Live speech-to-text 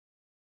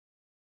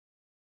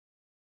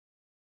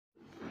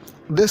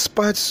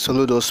Despite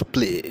Soludo's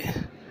plea,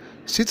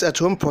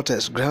 sit-at-home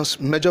protest grants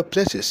major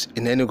places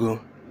in Enugu,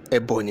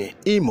 Ebonyi,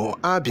 Imo,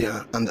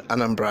 Abia, and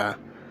Anambra.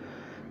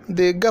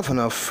 The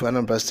governor of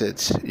Anambra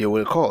State, you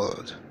will recall,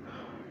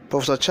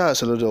 Professor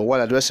Charles Soludo,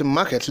 while addressing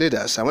market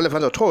leaders and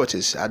relevant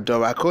authorities at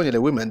Dora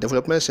Akonyele Women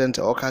Development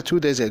Center, Awka, 2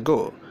 days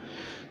ago,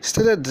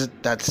 stated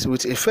that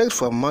with effect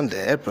from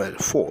Monday, April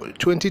 4,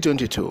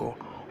 2022,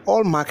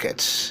 all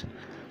markets,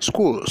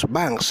 schools,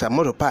 banks, and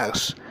motor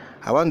parks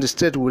around the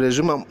state will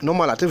resume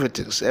normal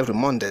activities every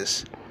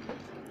Mondays.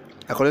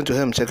 According to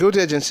him, security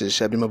agencies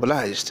shall be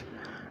mobilized,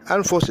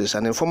 armed forces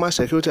and informal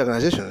security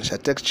organizations shall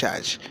take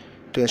charge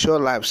to ensure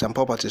lives and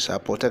properties are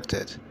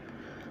protected.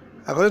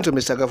 According to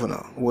Mr.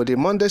 Governor, with the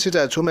Monday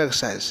sit-at-home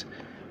exercise,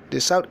 the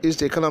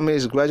Southeast economy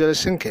is gradually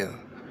sinking.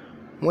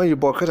 When you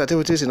boycott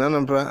activities in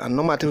Anambra and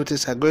normal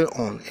activities are going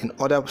on in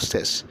other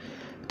states,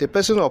 the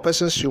person or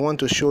persons you want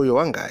to show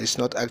your anger is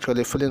not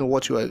actually feeling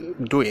what you are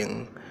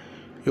doing.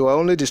 You are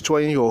only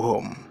destroying your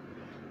home.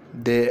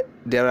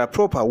 There are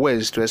proper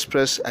ways to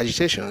express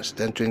agitations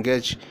than to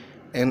engage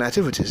in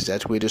activities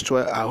that will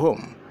destroy our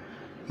home.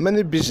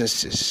 Many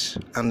businesses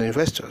and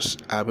investors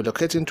are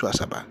relocating to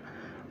Asaba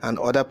and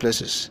other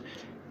places.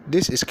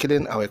 This is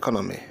killing our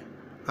economy,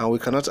 and we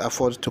cannot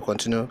afford to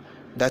continue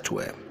that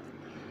way.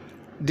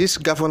 These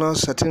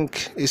governors,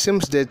 it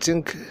seems they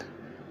think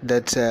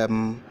that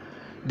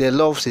they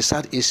love the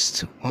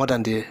Southeast more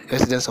than the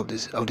residents of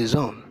the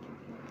zone.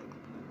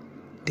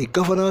 The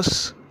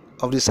governors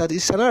of the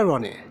Southeast,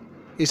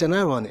 it's an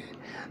irony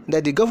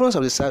that the governors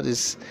of the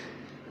Southeast,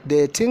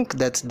 they think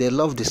that they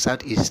love the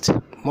Southeast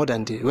more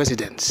than the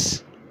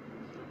residents.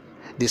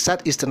 The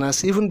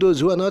Southeasterners, even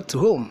those who are not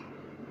home,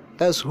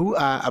 those who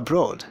are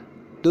abroad,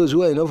 those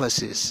who are in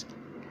overseas.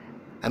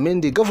 I mean,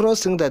 the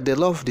governors think that they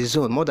love the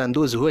zone more than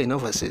those who are in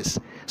overseas.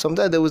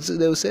 Sometimes they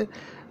will say,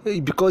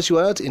 because you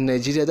are not in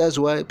Nigeria, that's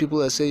why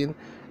people are saying,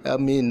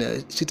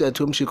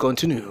 sit-at-home should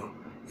continue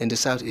in the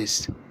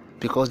Southeast.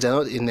 Because they're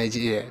not in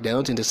Nigeria, they're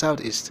not in the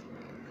Southeast.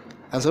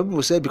 And some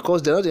people say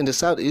because they're not in the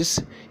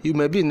Southeast, you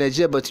may be in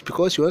Nigeria, but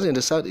because you're not in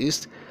the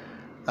Southeast,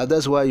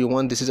 that's why you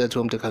want the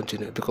sit-at-home to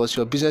continue, because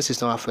your business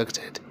is not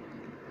affected.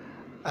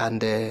 And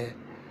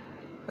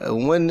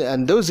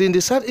those in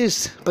the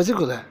Southeast,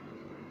 particular,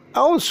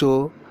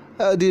 also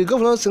the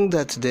governors think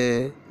that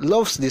they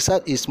love the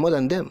Southeast more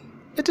than them.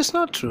 It is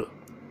not true.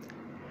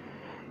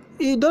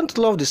 You don't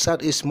love the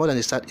Southeast more than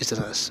the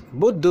Southeasterners.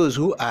 Both those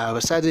who are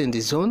residing in the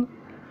zone,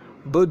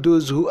 both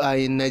those who are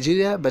in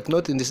Nigeria but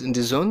not in the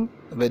zone,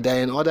 but they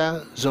are in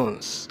other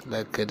zones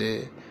like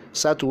the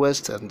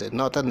southwest and the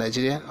northern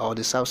Nigeria or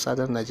the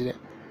southern Nigeria,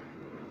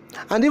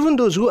 and even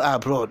those who are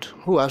abroad,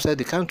 who are outside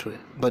the country,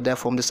 but they are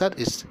from the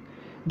Southeast.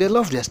 They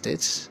love their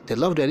states, they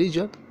love their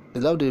region, they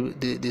love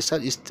the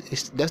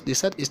Southeast, that's the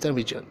Southeastern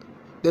region.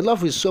 They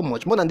love it so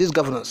much more than these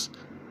governors,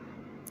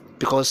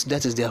 because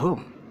that is their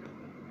home.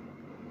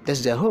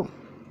 That's their home.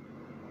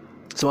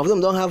 Some of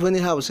them don't have any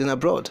house in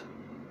abroad.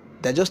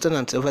 They're just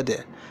tenants over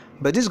there.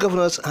 But these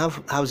governors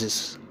have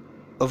houses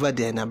over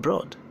there and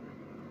abroad,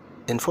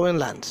 in foreign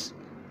lands.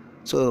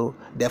 So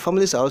their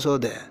families are also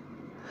there.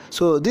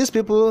 So these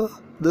people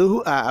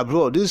who are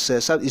abroad, these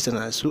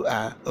Southeasterners who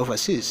are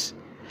overseas,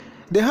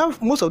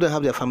 most of them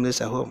have their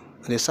families at home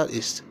in the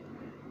Southeast.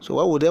 So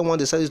why would they want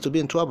the Southeast to be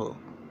in trouble?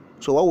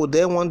 So why would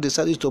they want the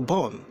Southeast to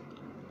burn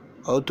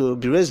or to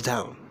be raised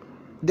down?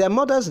 Their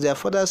mothers, their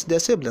fathers, their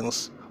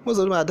siblings, most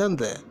of them are down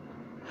there.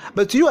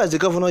 But you as the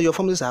governor, your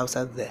families are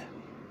outside there.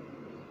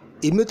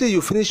 Immediately you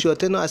finish your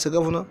tenure as a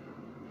governor,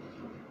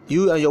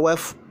 you and your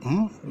wife,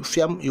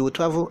 you will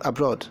travel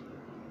abroad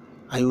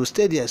and you will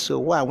stay there. So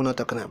why are we not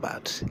talking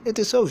about? It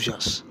is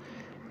obvious.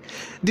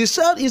 The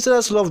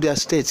Southeasterners love their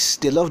states,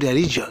 they love their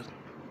region.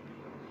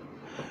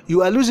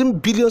 You are losing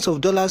billions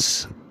of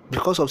dollars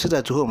because of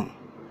sit-at-home.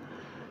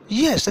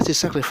 Yes, that is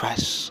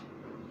sacrifice.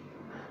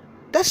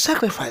 That's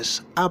sacrifice.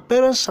 Our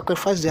parents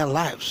sacrificed their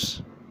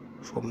lives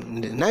from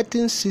the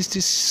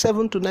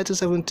 1967 to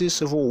 1970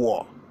 Civil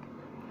War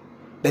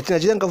that the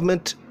Nigerian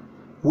government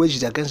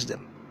waged against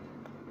them.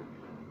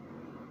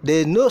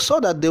 They saw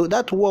that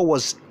that war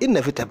was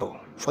inevitable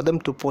for them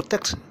to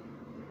protect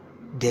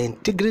their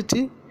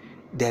integrity,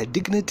 their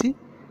dignity,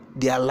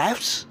 their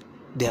lives,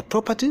 their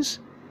properties,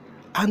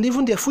 and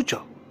even their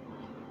future.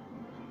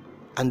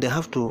 And they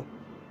have to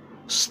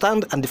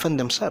stand and defend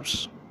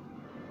themselves.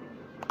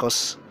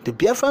 Because the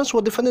Biafrans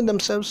were defending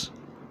themselves.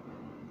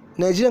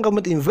 Nigerian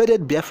government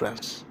invaded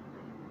Biafrans.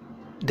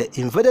 They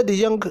invaded the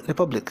young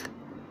republic.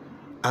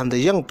 And the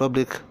young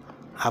republic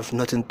have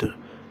nothing to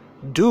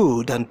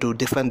do than to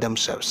defend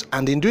themselves.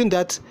 And in doing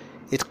that,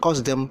 it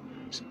cost them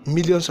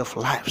millions of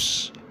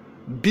lives,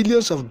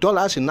 billions of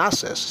dollars in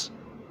assets.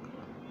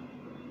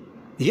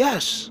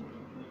 Yes.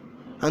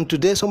 And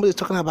today somebody is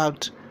talking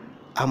about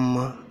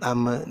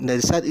the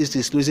Southeast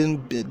is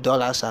losing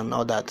dollars and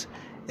all that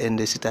in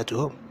the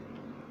sit-at-home.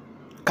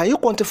 Can you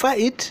quantify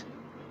it?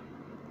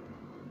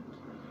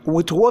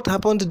 With what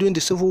happened during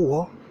the Civil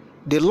War,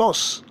 the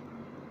loss.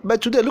 But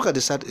today, look at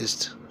the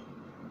Southeast.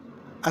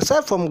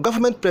 Aside from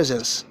government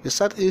presence, the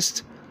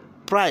Southeast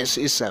prides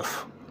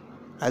itself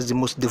as the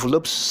most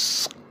developed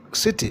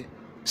cities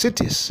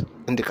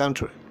in the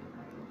country,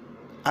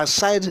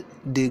 aside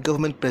the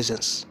government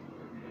presence.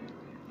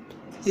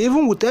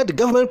 Even without the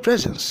government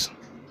presence,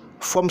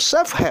 from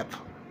self-help,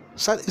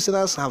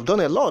 Southeasterners have done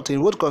a lot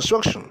in road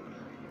construction,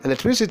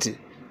 electricity,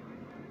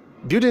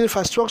 building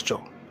infrastructure,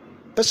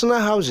 personal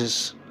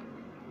houses,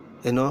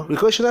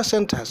 recreational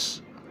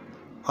centers,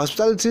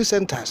 hospitality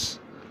centers,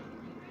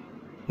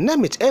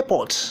 name it,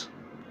 airports,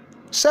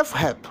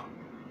 self-help,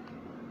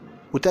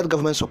 without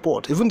government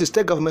support, even the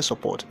state government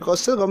support, because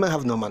state government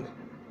have no money.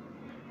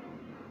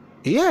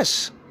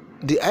 Yes,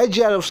 the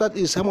IGR of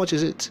Southeast, how much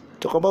is it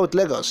to compare with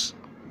Lagos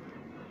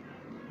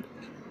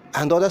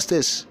and other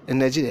states in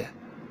Nigeria?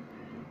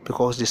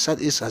 Because the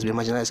Southeast has been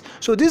marginalized.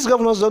 So these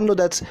governors don't know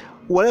that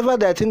whatever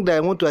they think they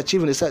want to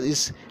achieve in the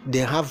Southeast, they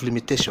have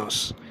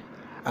limitations.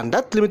 And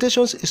that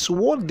limitations is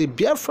what the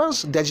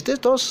Biafrans, the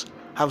agitators,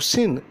 have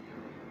seen,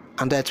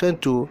 and they are trying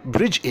to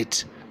bridge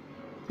it.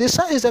 The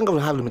Southeastern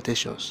government have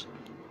limitations.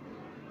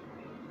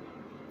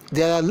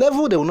 There are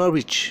levels they will not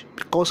reach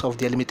because of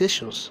their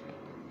limitations.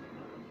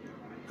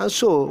 And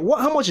so,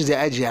 how much is the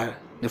IGR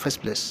in the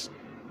first place?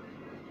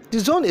 The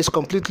zone is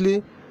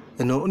completely,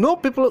 no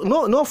people,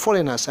 no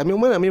foreigners. I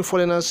mean, when I mean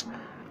foreigners,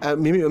 I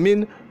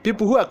mean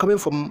people who are coming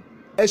from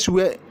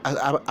elsewhere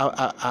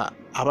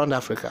around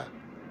Africa,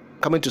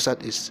 coming to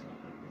Southeast.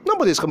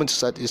 Nobody is coming to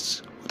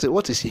Southeast.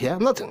 What is here?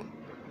 Nothing.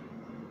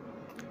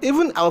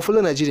 Even our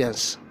fellow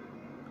Nigerians,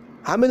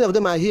 how many of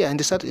them are here in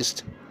the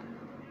Southeast?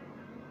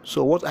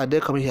 So what are they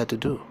coming here to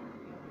do?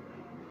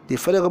 The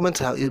federal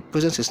government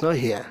presence is not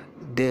here.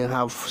 They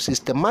have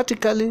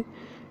systematically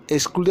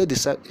excluded the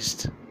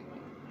Southeast.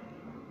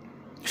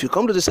 If you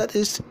come to the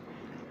Southeast,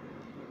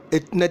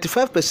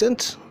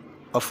 95%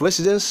 of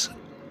residents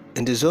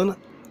in the zone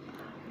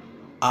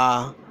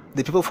are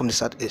the people from the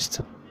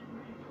Southeast.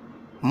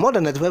 More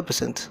than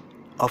 95%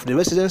 of the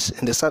residents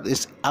in the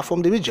Southeast are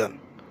from the region.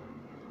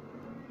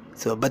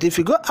 So, but if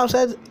you go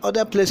outside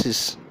other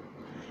places,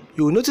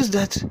 you will notice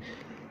that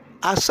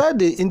aside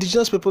the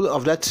indigenous people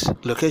of that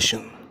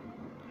location,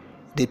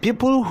 the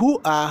people who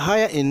are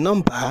higher in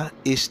number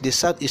is the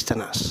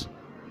Southeasterners.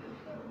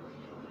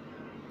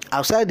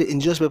 Outside the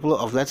indigenous people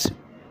of that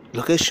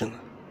location,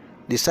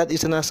 the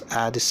Southeasterners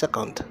are the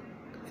second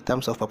in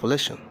terms of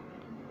population.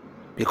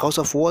 Because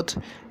of what?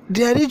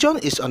 Their region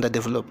is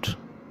underdeveloped.